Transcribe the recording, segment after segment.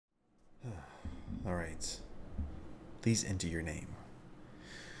Alright. Please enter your name.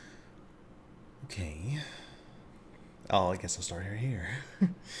 Okay. Oh, I guess I'll start here.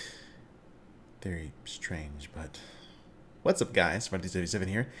 Very strange, but... What's up, guys? 577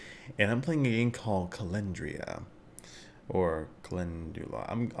 here, and I'm playing a game called Calendula. Or Calendula.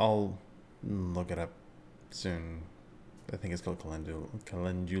 I'll look it up soon. I think it's called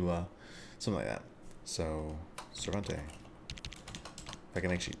Calendula. Something like that. So, Cervante. If I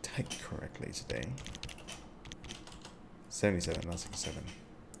can actually type correctly today. 77, not 67.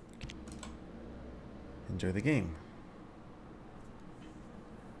 Enjoy the game.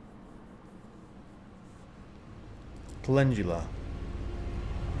 Calendula.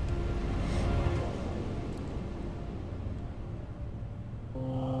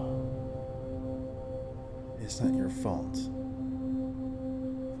 It's not your fault.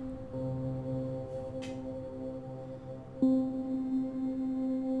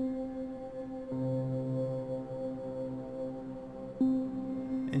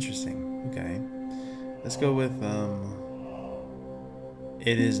 Interesting. Okay. Let's go with,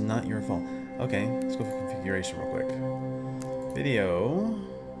 it is not your fault. Okay, let's go for configuration real quick. Video.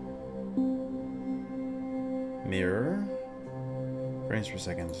 Mirror. Frames per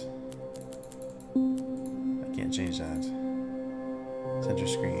second. I can't change that. Center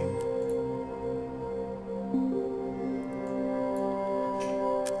screen.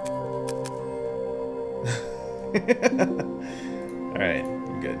 Alright,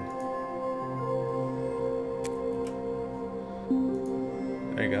 I'm good.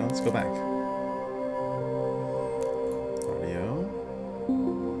 There you go, let's go back. Audio.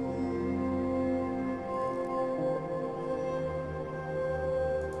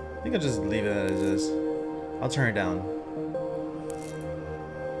 I think I'll just leave it as is. I'll turn it down.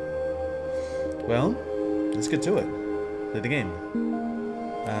 Well, let's get to it. Play the game.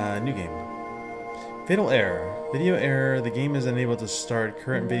 New game. Fatal error. Video error. The game is unable to start.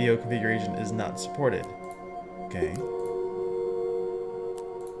 Current video configuration is not supported. Okay.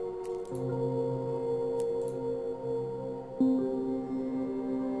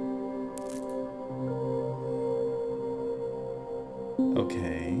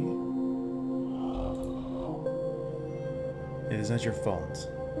 Okay. It is not your fault.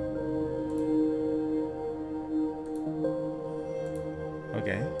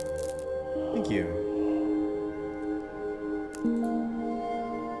 Okay. Thank you.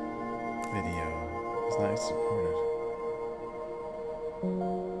 Video is not supported.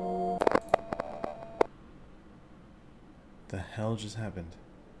 The hell just happened?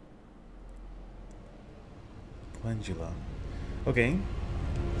 Calendula. Okay.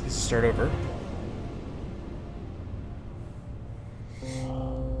 Let's start over.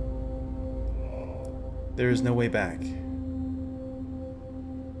 There is no way back.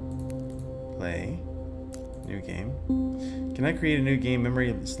 Play. New game. Can I create a new game?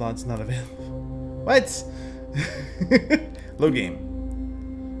 Memory slots not available. What? Load game.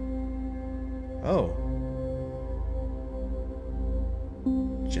 Oh.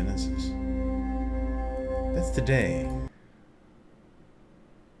 Genesis. That's today.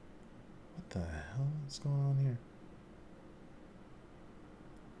 What the hell is going on here?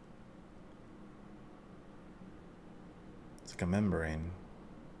 It's like a membrane.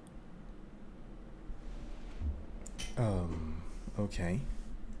 Okay.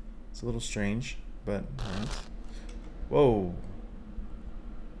 It's a little strange, but alright. Whoa.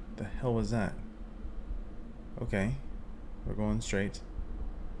 The hell was that? Okay. We're going straight.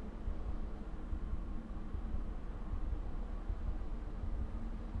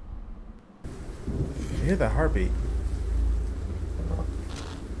 I hear that heartbeat.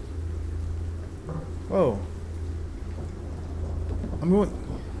 Whoa. I'm going...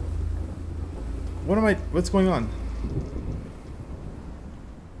 What am I... What's going on?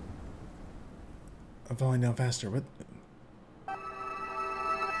 I'm falling down faster. What?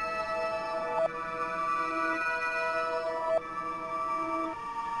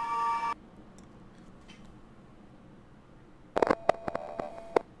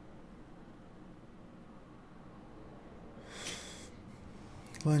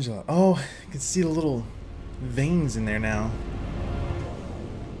 Calendula. Oh, I can see the little veins in there now.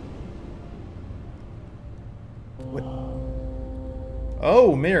 What?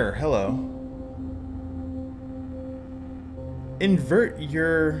 Oh, mirror. Hello. Invert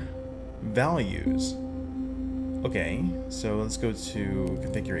your values. Okay, so let's go to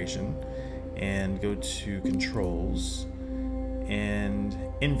configuration and go to controls and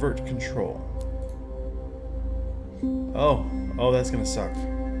invert control. Oh, that's gonna suck.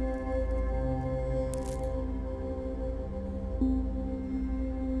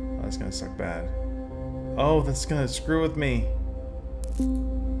 Oh, that's gonna suck bad. Oh, that's gonna screw with me.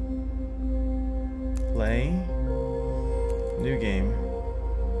 Play. New game.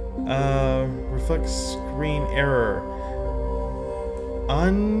 Reflect screen error.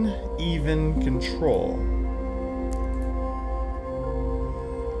 Uneven control.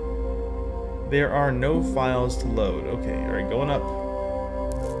 There are no files to load. Okay, alright, going up.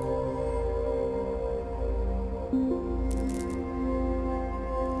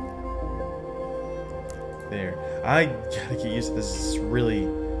 There. I gotta get used to this. This is really,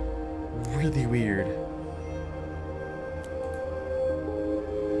 really weird.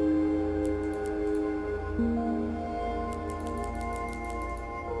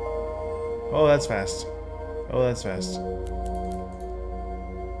 Oh, that's fast. Oh, that's fast.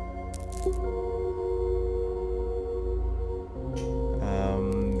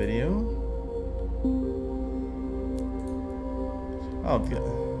 Video? Oh,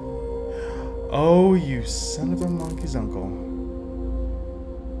 oh, you son of a monkey's uncle.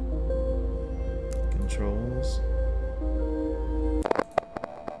 Controls.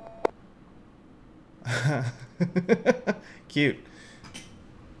 Cute.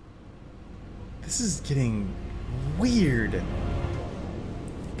 This is getting weird.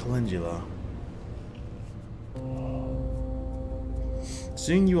 Calendula.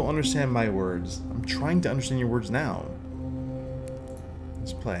 Soon you will understand my words. I'm trying to understand your words now.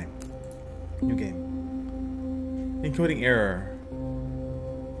 Let's play. New game. Encoding error.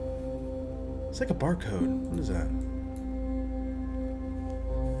 It's like a barcode. What is that?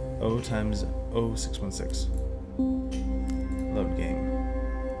 O times 0616. Load game.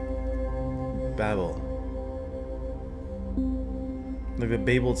 Babel. Like the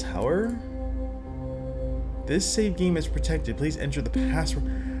Babel Tower? This save game is protected. Please enter the password.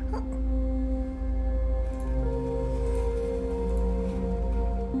 Oh.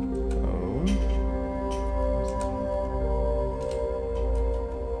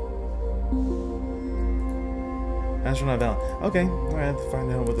 Password not valid. Okay, alright, I have to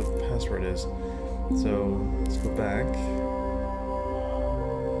find out what the password is. So, let's go back.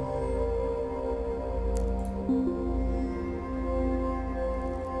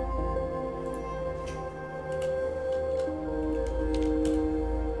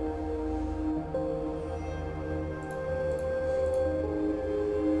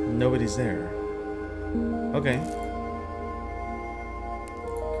 Nobody's there. Okay.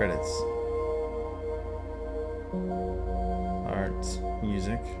 Credits. Art.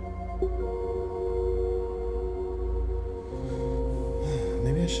 Music.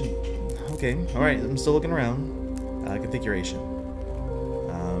 Maybe I should... Okay. Alright, I'm still looking around. Configuration.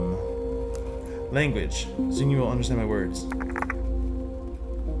 Language. Soon you will understand my words.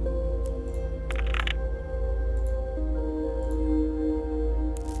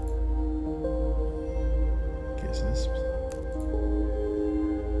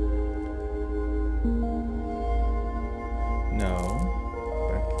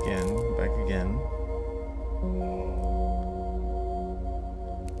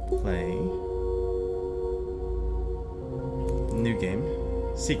 Play. New game.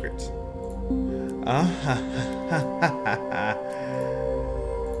 Secret. Ah ha ha ha ha ha.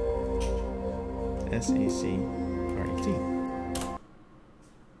 SACRET.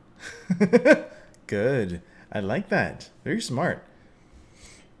 Good. I like that. Very smart.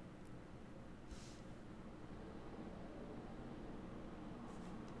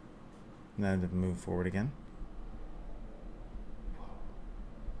 Now to move forward again.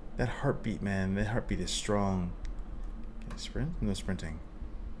 That heartbeat, man. That heartbeat is strong. Okay, sprint? No sprinting.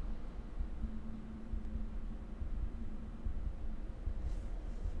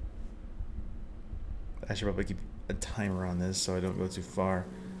 I should probably keep a timer on this so I don't go too far.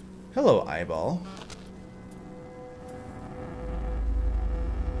 Hello, eyeball.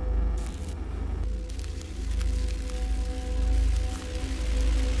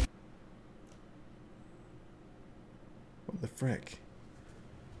 What the frick?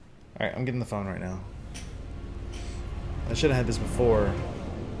 Alright, I'm getting the phone right now. I should have had this before.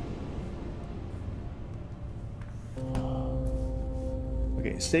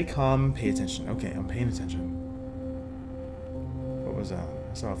 Okay, stay calm, pay attention. Okay, I'm paying attention. What was that?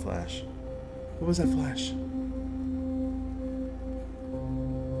 I saw a flash. What was that flash?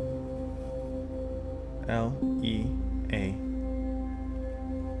 L-E-A-K.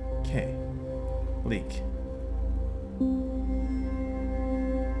 Leak.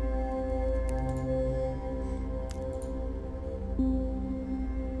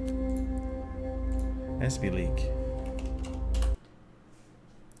 SB leak.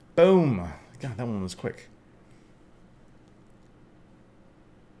 Boom! God, that one was quick.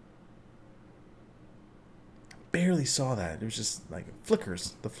 barely saw that. It was just like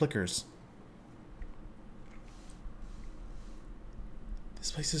flickers. The flickers.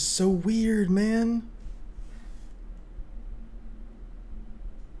 This place is so weird, man.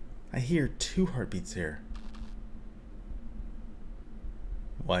 I hear 2 heartbeats here.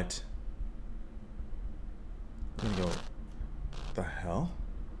 What? I'm gonna go. What the hell?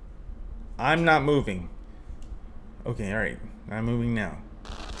 I'm not moving. Okay, alright. I'm moving now.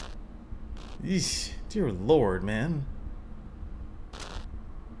 Eesh, dear Lord, man.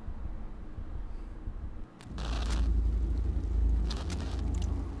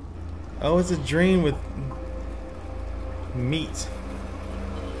 Oh, it's a drain with meat.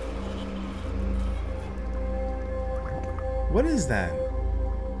 What is that?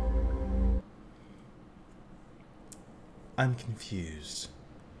 I'm confused.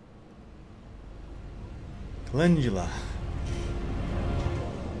 Calendula.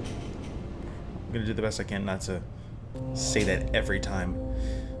 I'm gonna do the best I can not to say that every time.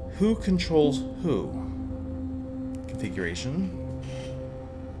 Who controls who? Configuration.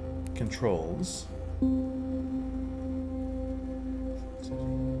 Controls.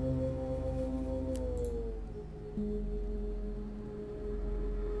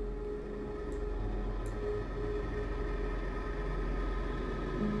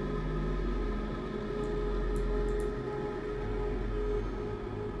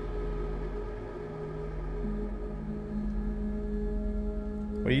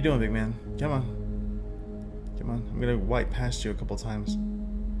 What are you doing, big man? Come on. Come on. I'm gonna wipe past you a couple times.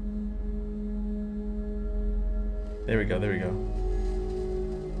 There we go, there we go.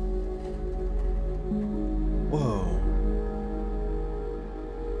 Whoa.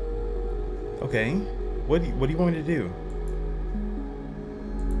 Okay. What do you want me to do?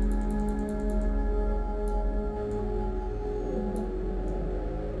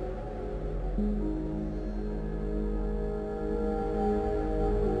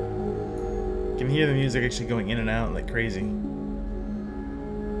 I can hear the music actually going in and out like crazy.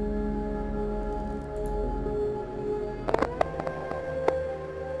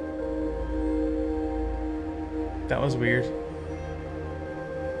 That was weird.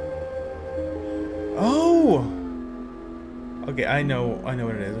 Oh! Okay, I know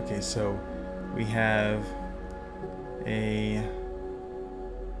what it is. Okay, so we have a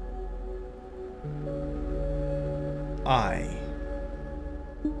I.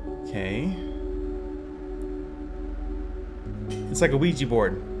 Okay. It's like a Ouija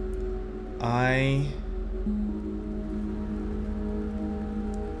board. I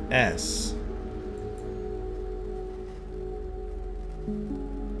S.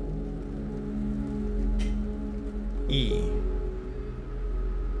 E.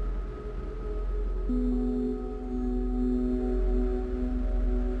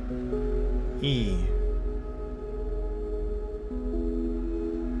 E.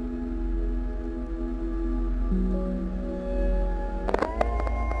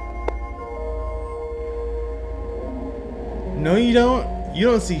 No, you don't. You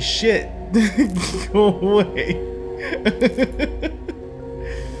don't see shit. Go away.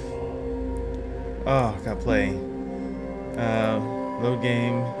 Oh, gotta play. Load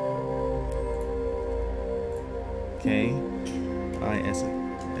game. Okay.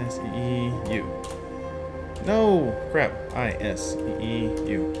 I-S-E-E-U. No! Crap.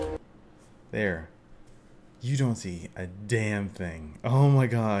 I-S-E-E-U. There. You don't see a damn thing. Oh my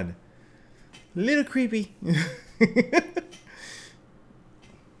god. Little creepy.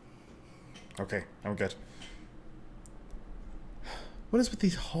 Okay, I'm good. What is with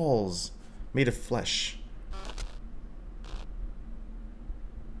these halls made of flesh?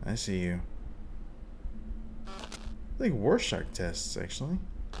 I see you. Like Rorschach tests, actually.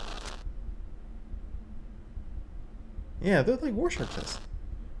 Yeah, they're like Rorschach tests.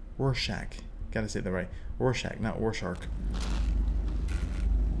 Rorschach. Gotta say that right. Rorschach, not Rorschach.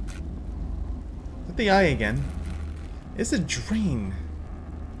 Is the eye again? It's a drain.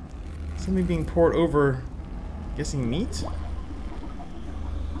 Something being poured over, guessing meat?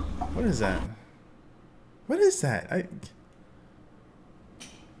 What is that? What is that?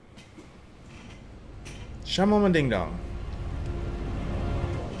 Shamama Ding Dong.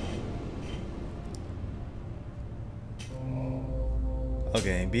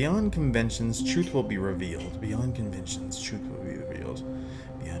 Okay, beyond conventions, truth will be revealed. Beyond conventions, truth will be revealed.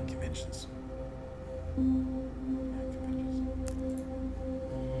 Beyond conventions.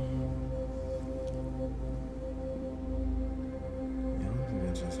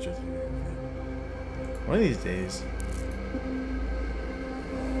 One of these days.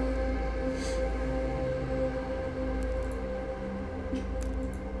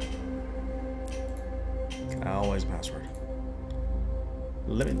 Always password.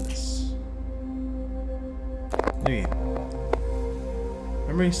 Limitless. New game.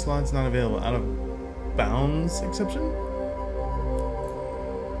 Memory slots not available. Out of bounds exception?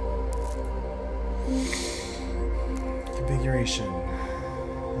 Configuration.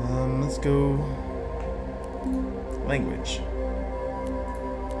 Let's go language.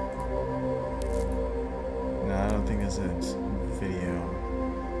 No, I don't think that's it. Video.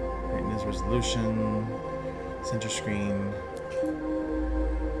 Brightness, resolution, center screen.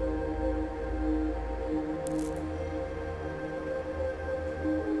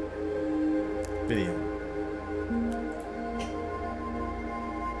 Video.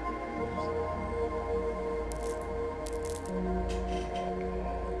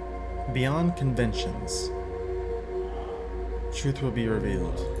 Beyond conventions, truth will be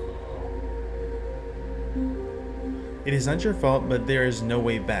revealed. It is not your fault, but there is no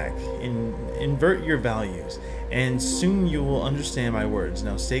way back. Invert your values, and soon you will understand my words.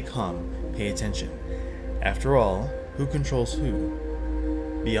 Now stay calm, pay attention. After all, who controls who?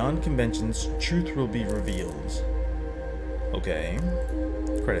 Beyond conventions, truth will be revealed. Okay.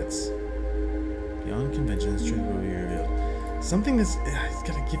 Credits. Beyond conventions, truth will be revealed. Something that's... it's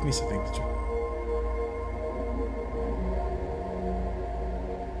gotta give me something.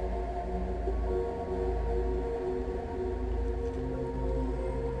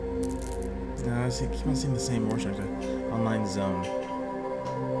 No, I keep on seeing the same motion. Online zone.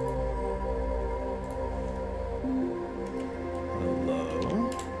 Hello?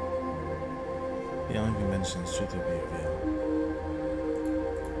 Beyond conventions, truth will be revealed.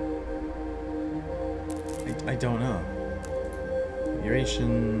 I don't know.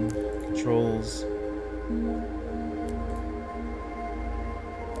 Configuration, controls. Am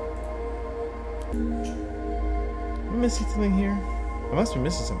I missing something here? I must be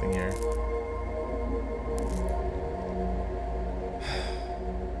missing something here.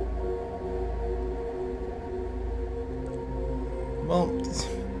 Well,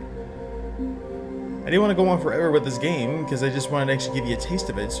 I didn't want to go on forever with this game because I just wanted to actually give you a taste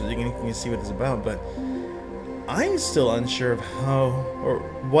of it so you can see what it's about, but I'm still unsure of how or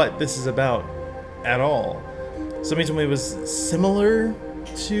what this is about at all. Somebody told me it was similar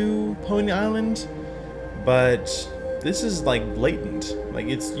to Pony Island, but this is like blatant. Like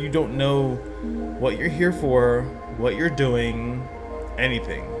it's, you don't know what you're here for, what you're doing,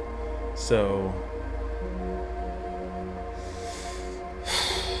 anything. So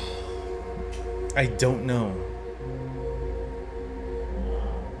I don't know.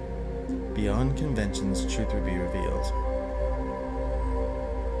 Beyond conventions, truth will be revealed.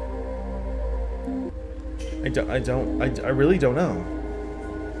 I really don't know.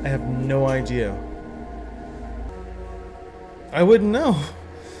 I have no idea. I wouldn't know.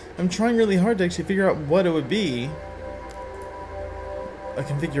 I'm trying really hard to actually figure out what it would be. A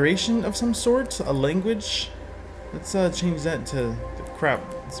configuration of some sort? A language? Let's change that to crap.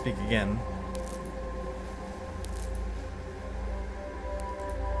 Speak again.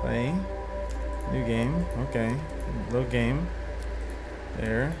 Play. New game. Okay. Load game.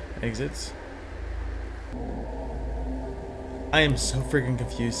 There. Exits. I am so freaking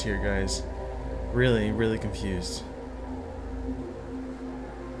confused here, guys. Really, really confused.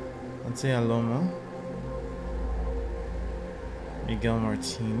 Let's say Alomo. Miguel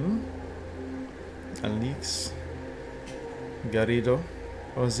Martin. Alix. Garrido.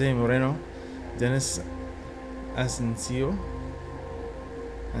 Jose Moreno. Dennis Asensio.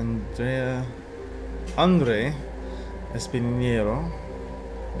 Andre Espinero.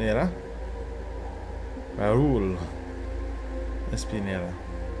 Nera. Raul Espinera.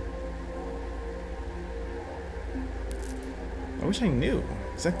 I wish I knew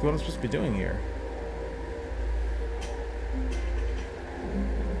exactly what I'm supposed to be doing here.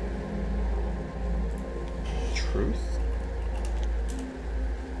 Truth?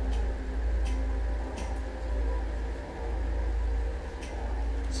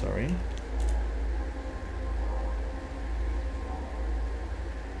 Sorry.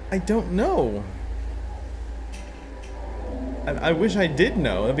 I don't know. I wish I did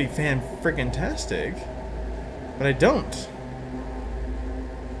know. That'd be fan-freaking-tastic. But I don't.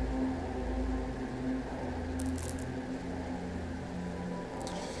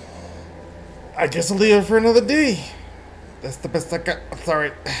 I guess I'll leave it for another day. That's the best I got.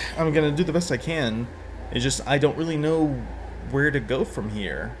 Sorry. I'm gonna do the best I can. It's just I don't really know where to go from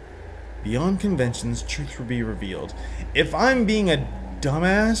here. Beyond conventions, truth will be revealed. If I'm being a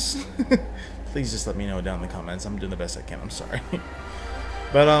dumbass, please just let me know down in the comments. I'm doing the best I can. I'm sorry.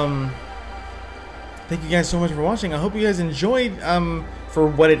 But thank you guys so much for watching. I hope you guys enjoyed for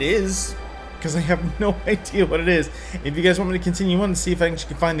what it is. because I have no idea what it is. If you guys want me to continue on and see if I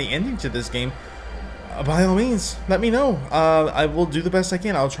can find the ending to this game, by all means, let me know. I will do the best I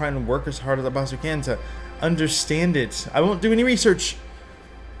can. I'll try and work as hard as I possibly can to understand it. I won't do any research.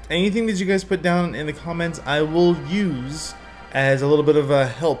 Anything that you guys put down in the comments, I will use as a little bit of a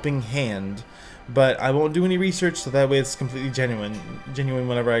helping hand. But I won't do any research, so that way it's completely genuine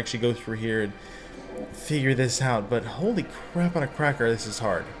whenever I actually go through here and figure this out. But holy crap on a cracker, this is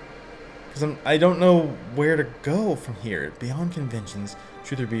hard. Because I don't know where to go from here. Beyond conventions,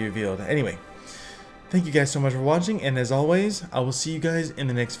 truth will be revealed. Anyway, thank you guys so much for watching, and as always, I will see you guys in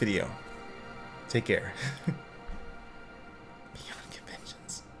the next video. Take care. Beyond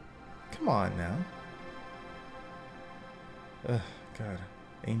conventions. Come on now. Ugh, God.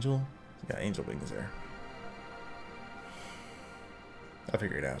 Angel? Yeah, angel wings there. I'll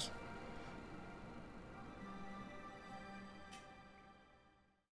figure it out.